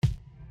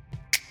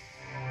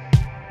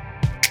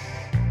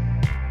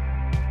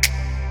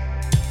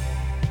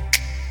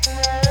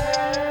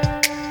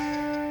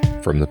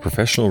From the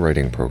professional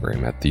writing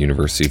program at the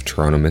University of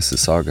Toronto,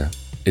 Mississauga,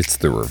 it's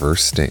The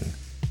Reverse Sting,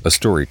 a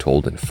story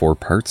told in 4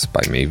 parts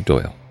by Maeve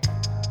Doyle.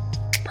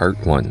 Part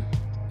 1,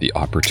 The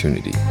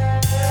Opportunity.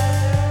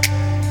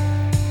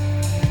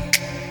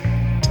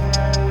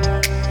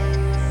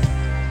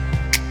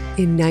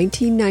 In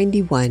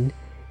 1991,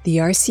 the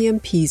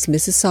RCMP's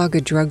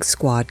Mississauga Drug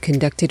Squad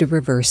conducted a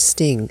reverse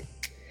sting.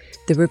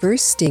 The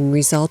reverse sting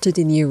resulted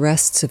in the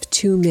arrests of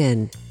 2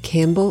 men,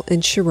 Campbell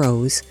and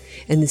Charose,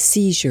 and the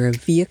seizure of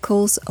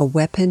vehicles, a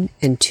weapon,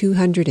 and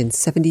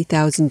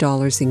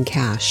 $270,000 in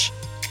cash.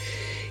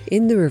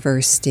 In the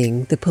reverse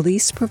sting, the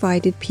police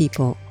provided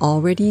people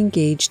already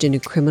engaged in a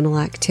criminal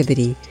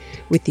activity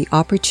with the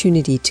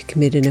opportunity to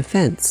commit an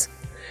offense.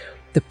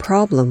 The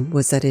problem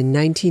was that in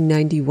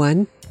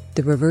 1991,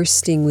 the reverse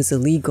sting was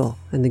illegal,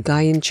 and the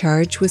guy in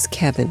charge was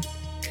Kevin.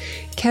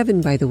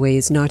 Kevin, by the way,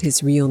 is not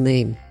his real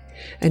name.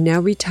 A now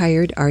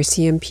retired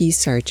RCMP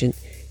sergeant,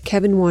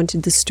 Kevin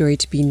wanted the story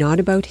to be not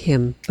about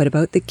him, but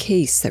about the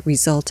case that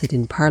resulted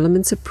in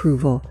Parliament's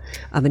approval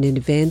of an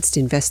advanced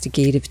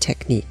investigative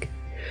technique.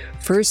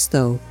 First,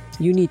 though,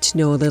 you need to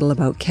know a little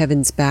about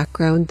Kevin's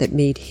background that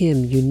made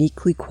him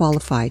uniquely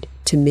qualified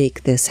to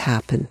make this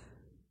happen.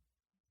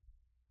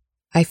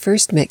 I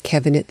first met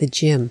Kevin at the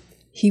gym.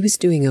 He was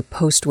doing a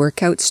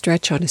post-workout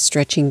stretch on a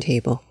stretching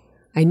table.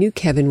 I knew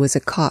Kevin was a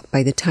cop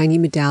by the tiny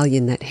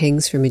medallion that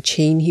hangs from a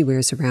chain he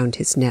wears around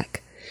his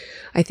neck.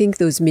 I think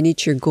those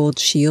miniature gold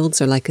shields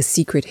are like a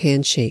secret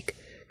handshake.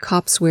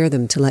 Cops wear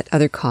them to let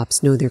other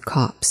cops know they're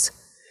cops.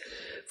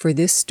 For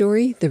this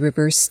story, The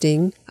Reverse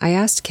Sting, I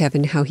asked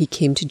Kevin how he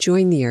came to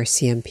join the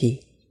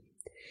RCMP.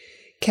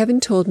 Kevin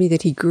told me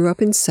that he grew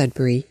up in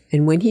Sudbury,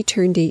 and when he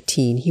turned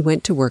 18, he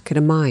went to work at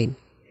a mine.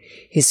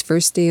 His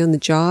first day on the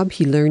job,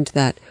 he learned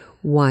that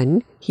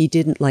 1, he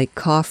didn't like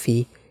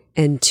coffee,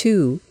 and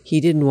 2,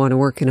 he didn't want to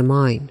work in a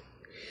mine.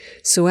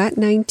 So at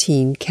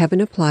 19, Kevin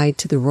applied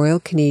to the Royal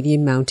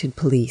Canadian Mounted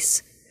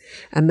Police.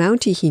 A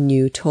Mountie he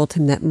knew told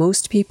him that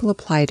most people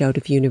applied out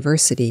of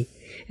university,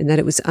 and that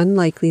it was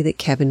unlikely that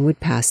Kevin would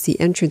pass the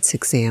entrance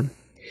exam.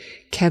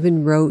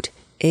 Kevin wrote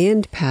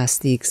and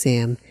passed the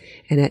exam,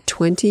 and at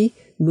 20,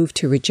 moved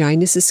to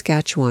Regina,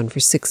 Saskatchewan for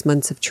 6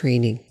 months of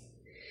training.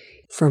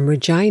 From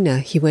Regina,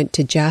 he went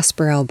to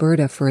Jasper,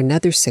 Alberta for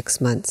another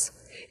 6 months,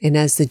 and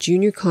as the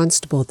junior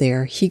constable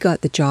there, he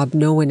got the job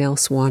no one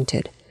else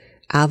wanted: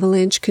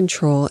 avalanche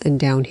control and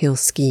downhill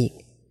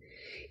skiing.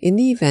 In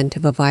the event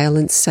of a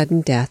violent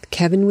sudden death,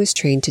 Kevin was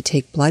trained to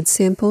take blood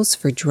samples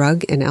for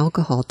drug and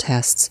alcohol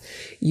tests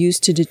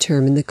used to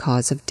determine the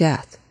cause of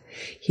death.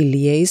 He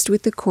liaised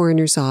with the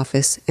coroner's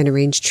office and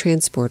arranged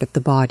transport of the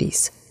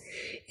bodies.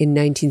 In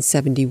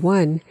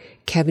 1971,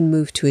 Kevin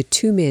moved to a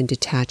 2-man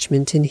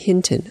detachment in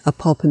Hinton, a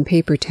pulp and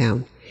paper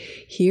town.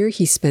 Here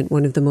he spent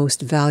one of the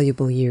most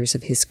valuable years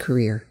of his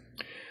career.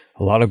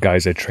 A lot of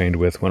guys I trained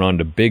with went on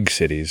to big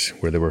cities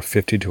where there were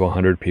 50 to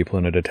 100 people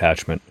in a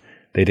detachment.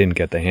 They didn't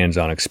get the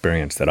hands-on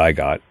experience that I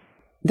got.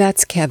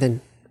 That's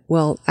Kevin.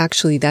 Well,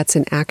 actually, that's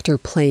an actor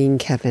playing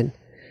Kevin.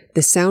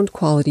 The sound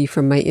quality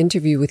from my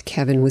interview with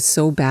Kevin was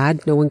so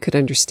bad, no one could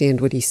understand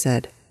what he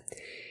said.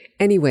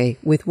 Anyway,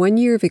 with 1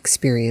 year of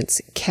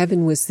experience,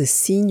 Kevin was the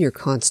senior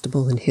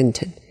constable in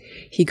Hinton.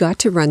 He got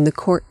to run the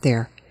court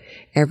there.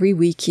 Every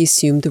week he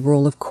assumed the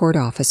role of court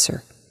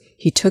officer.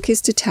 He took his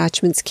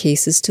detachment's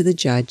cases to the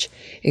judge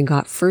and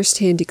got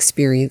first-hand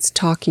experience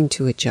talking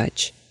to a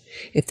judge.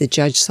 If the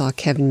judge saw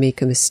Kevin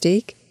make a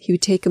mistake, he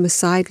would take him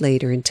aside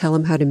later and tell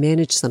him how to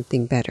manage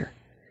something better.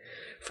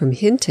 From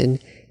Hinton,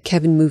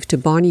 Kevin moved to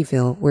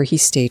Bonnyville, where he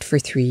stayed for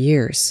 3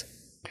 years.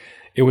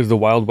 It was the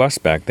Wild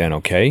West back then,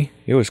 okay?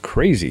 It was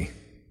crazy.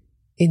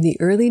 In the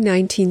early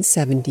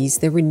 1970s,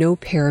 there were no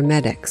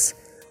paramedics.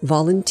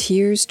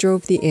 Volunteers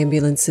drove the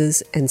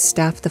ambulances and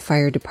staffed the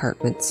fire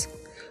departments.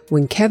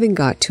 When Kevin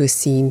got to a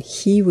scene,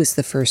 he was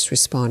the first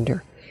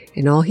responder,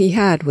 and all he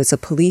had was a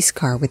police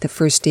car with a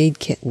first aid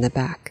kit in the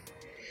back.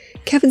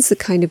 Kevin's the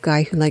kind of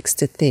guy who likes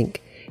to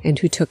think and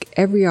who took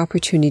every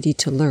opportunity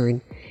to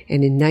learn,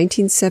 and in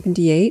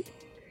 1978,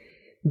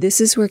 this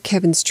is where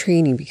Kevin's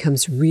training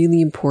becomes really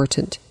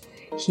important.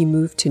 He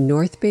moved to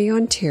North Bay,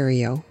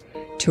 Ontario,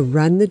 to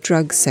run the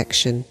drug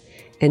section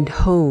and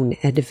hone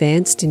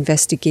advanced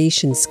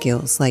investigation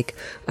skills like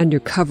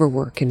undercover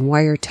work and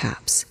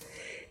wiretaps.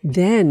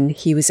 Then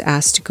he was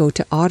asked to go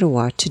to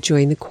Ottawa to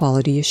join the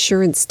quality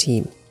assurance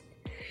team.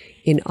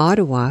 In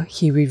Ottawa,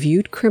 he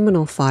reviewed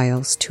criminal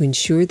files to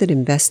ensure that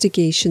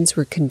investigations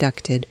were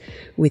conducted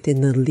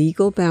within the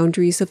legal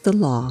boundaries of the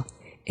law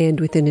and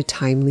within a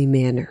timely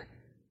manner.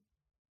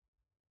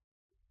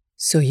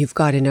 So you've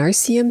got an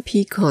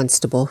RCMP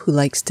constable who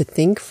likes to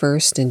think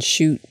first and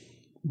shoot,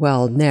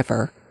 well,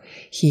 never.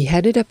 He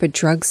headed up a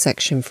drug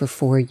section for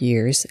 4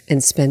 years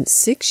and spent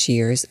 6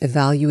 years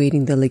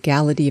evaluating the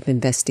legality of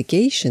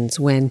investigations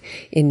when,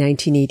 in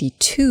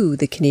 1982,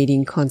 the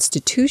Canadian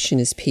Constitution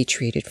is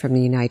patriated from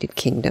the United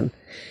Kingdom.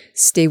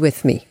 Stay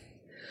with me.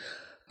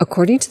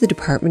 According to the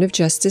Department of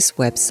Justice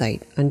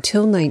website,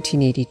 until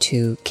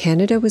 1982,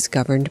 Canada was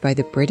governed by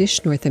the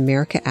British North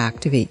America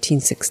Act of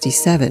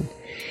 1867.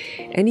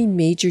 Any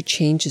major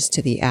changes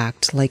to the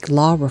Act, like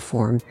law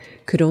reform,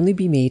 could only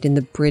be made in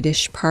the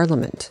British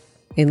Parliament,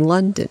 in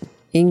London,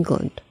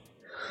 England.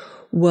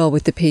 Well,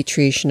 with the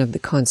patriation of the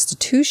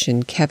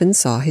Constitution, Kevin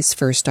saw his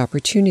first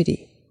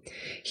opportunity.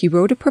 He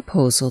wrote a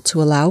proposal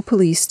to allow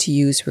police to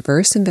use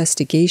reverse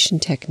investigation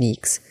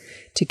techniques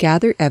to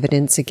gather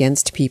evidence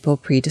against people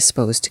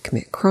predisposed to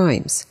commit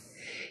crimes.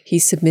 He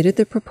submitted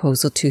the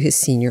proposal to his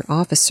senior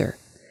officer,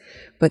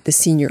 but the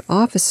senior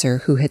officer,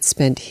 who had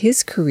spent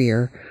his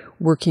career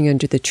working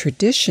under the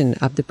tradition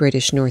of the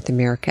British North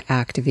America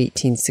Act of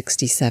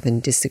 1867,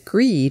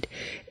 disagreed,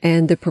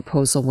 and the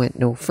proposal went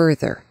no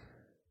further.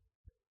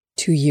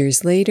 2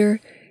 years later,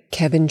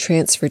 Kevin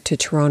transferred to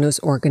Toronto's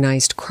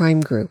organized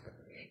crime group.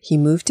 He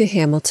moved to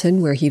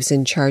Hamilton, where he was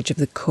in charge of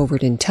the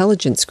covert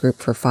intelligence group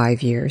for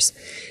 5 years.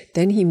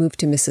 Then he moved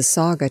to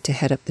Mississauga to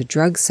head up the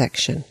drug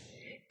section.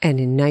 And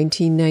in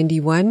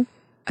 1991,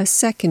 a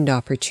second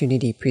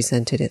opportunity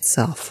presented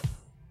itself.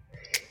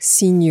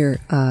 Senior,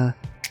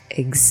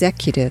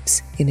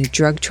 executives in a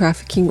drug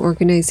trafficking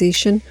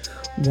organization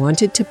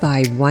wanted to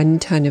buy 1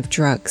 ton of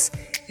drugs,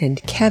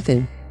 and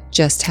Kevin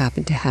just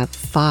happened to have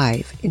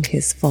 5 in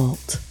his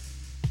vault.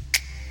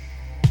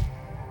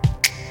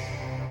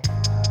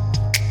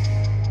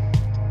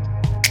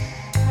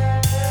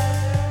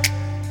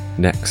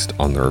 Next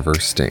on The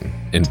Reverse Sting,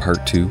 in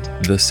Part 2,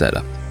 The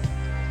Setup.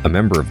 A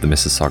member of the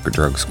Mississauga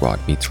Drug Squad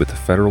meets with a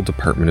Federal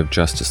Department of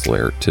Justice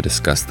lawyer to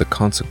discuss the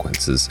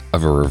consequences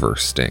of a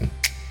reverse sting.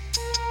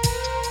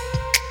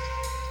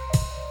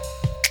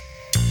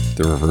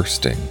 The Reverse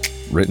Sting,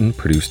 written,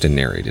 produced, and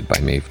narrated by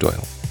Maeve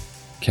Doyle.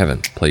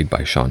 Kevin, played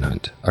by Sean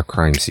Hunt. A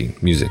crime scene,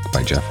 music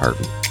by Jeff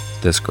Harvey.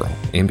 This Girl,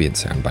 ambient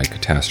sound by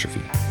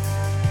Catastrophe.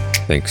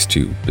 Thanks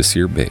to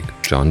Basir Big,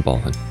 John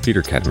Ballin,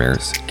 Peter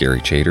Cadmaris,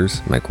 Gary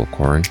Chaders, Michael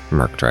Corin,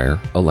 Mark Dreyer,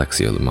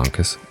 Alexia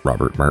Lumankis,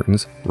 Robert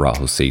Martins,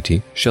 Rahul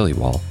Sethi, Shelley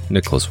Wall,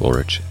 Nicholas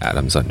Woolrich,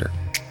 Adam Zunder.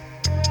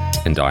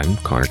 And I'm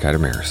Connor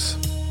Cadmaris.